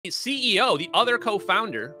CEO, the other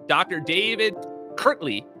co-founder, Dr. David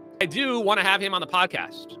Kirtley, I do want to have him on the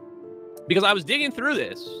podcast because I was digging through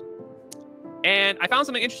this and I found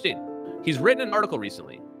something interesting. He's written an article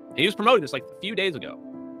recently and he was promoting this like a few days ago.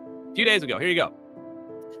 Here you go.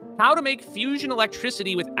 How to make fusion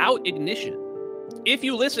electricity without ignition. If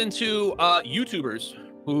you listen to YouTubers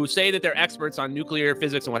who say that they're experts on nuclear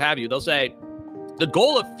physics and what have you, they'll say the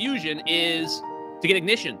goal of fusion is to get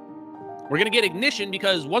ignition. We're going to get ignition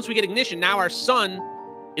because once we get ignition, now our sun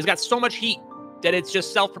has got so much heat that it's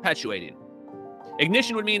just self-perpetuating.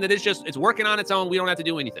 Ignition would mean that it's working on its own. We don't have to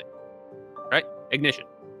do anything, right? Ignition.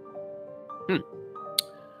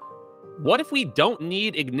 What if we don't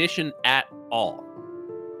need ignition at all?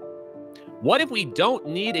 What if we don't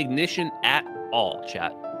need ignition at all,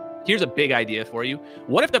 chat? Here's a big idea for you.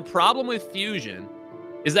 What if the problem with fusion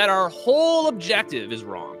is that our whole objective is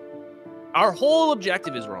wrong? Our whole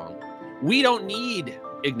objective is wrong. We don't need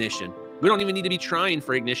ignition. We don't even need to be trying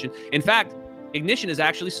for ignition. In fact, ignition is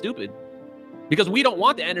actually stupid because we don't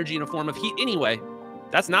want the energy in a form of heat anyway.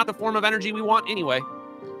 That's not the form of energy we want anyway.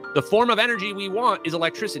 The form of energy we want is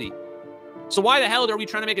electricity. So why the hell are we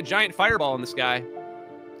trying to make a giant fireball in the sky?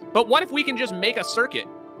 But what if we can just make a circuit?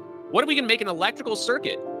 What if we can make an electrical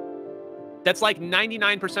circuit that's like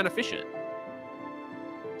 99% efficient?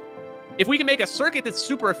 If we can make a circuit that's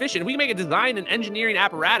super efficient, if we can make a design and engineering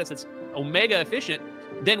apparatus that's omega efficient,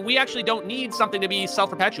 then we actually don't need something to be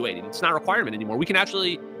self-perpetuating. It's not a requirement anymore. We can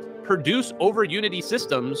actually produce over unity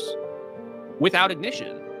systems without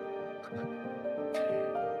ignition.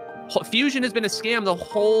 Fusion has been a scam the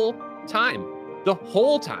whole time. The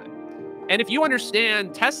whole time. And if you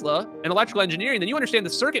understand Tesla and electrical engineering, then you understand the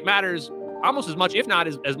circuit matters almost as much, if not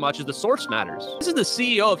as much as the source matters. This is the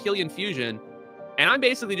CEO of Helion Fusion, and I'm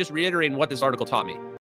basically just reiterating what this article taught me.